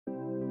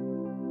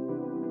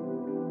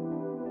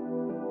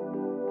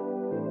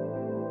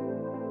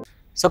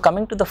So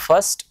coming to the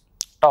first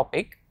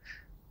topic,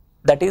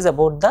 that is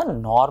about the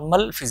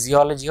normal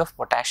physiology of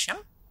potassium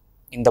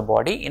in the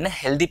body in a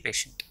healthy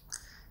patient.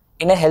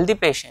 In a healthy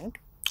patient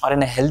or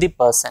in a healthy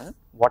person,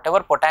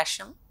 whatever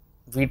potassium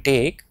we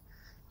take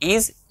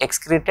is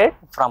excreted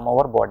from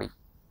our body.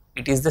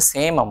 It is the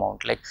same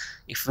amount, like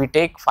if we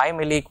take 5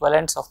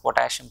 milliequivalents of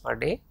potassium per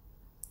day,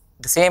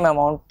 the same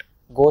amount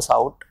goes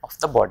out of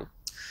the body.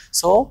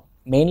 So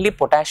mainly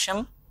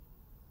potassium,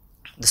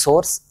 the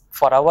source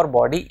for our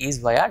body is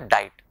via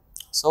diet.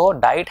 So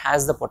diet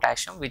has the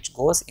potassium which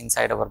goes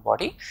inside our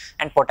body,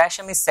 and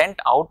potassium is sent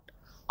out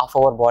of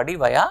our body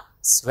via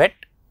sweat,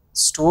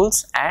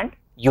 stools and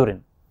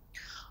urine.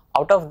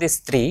 Out of these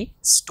three,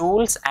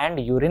 stools and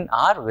urine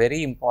are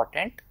very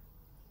important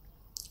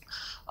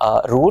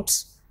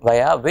routes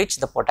via which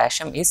the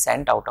potassium is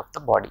sent out of the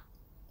body.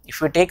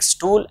 If we take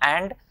stool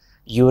and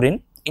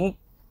urine, in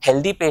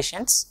healthy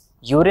patients,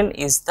 urine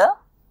is the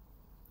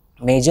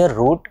major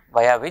route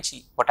via which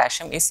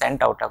potassium is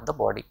sent out of the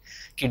body.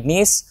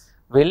 Kidneys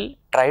will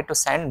try to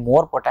send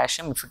more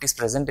potassium if it is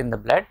present in the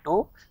blood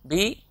to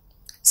be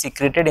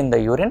secreted in the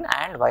urine,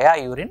 and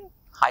via urine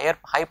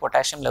high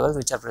potassium levels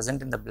which are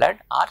present in the blood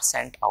are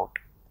sent out.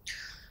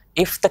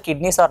 If the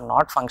kidneys are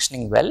not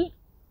functioning well,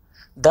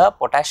 the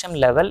potassium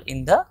level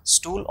in the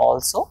stool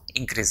also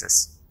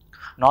increases.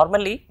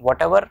 Normally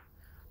whatever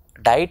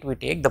diet we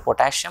take, the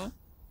potassium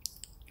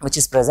which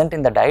is present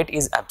in the diet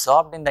is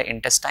absorbed in the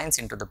intestines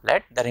into the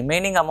blood. The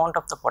remaining amount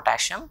of the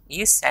potassium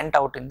is sent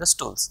out in the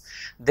stools.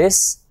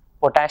 This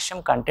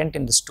potassium content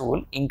in the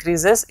stool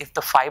increases if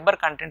the fiber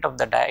content of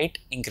the diet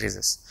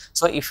increases.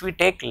 So if we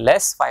take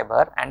less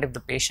fiber and if the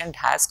patient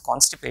has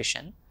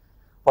constipation,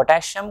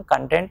 potassium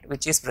content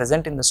which is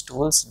present in the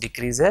stools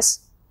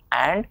decreases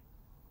and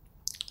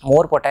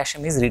more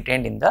potassium is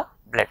retained in the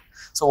blood.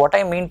 So what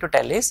I mean to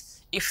tell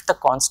is, if the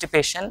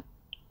constipation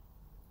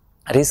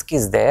risk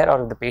is there,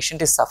 or the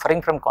patient is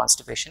suffering from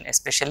constipation,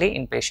 especially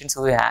in patients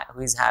who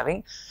is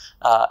having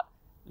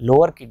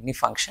lower kidney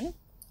function,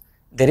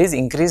 there is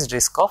increased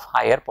risk of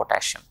higher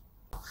potassium.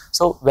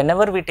 So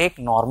whenever we take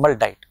normal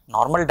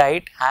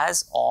diet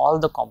has all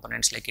the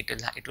components, like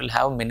it will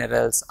have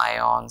minerals,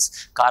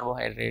 ions,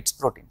 carbohydrates,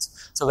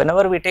 proteins. So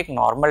whenever we take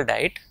normal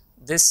diet,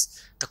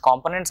 the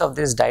components of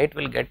this diet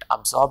will get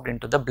absorbed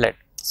into the blood.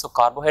 So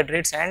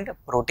carbohydrates and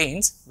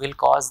proteins will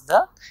cause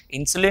the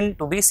insulin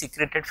to be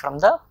secreted from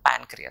the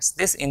pancreas.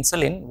 This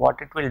insulin, what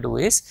it will do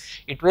is,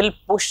 it will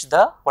push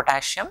the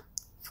potassium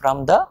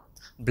from the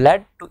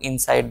blood to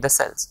inside the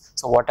cells.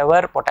 So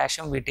whatever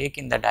potassium we take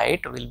in the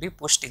diet will be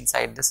pushed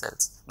inside the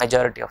cells,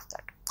 majority of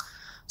that.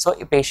 So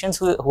patients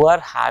who are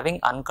having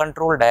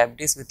uncontrolled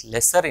diabetes with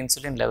lesser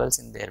insulin levels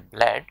in their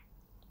blood,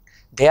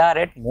 they are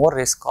at more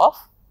risk of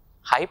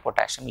high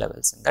potassium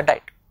levels in the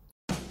diet.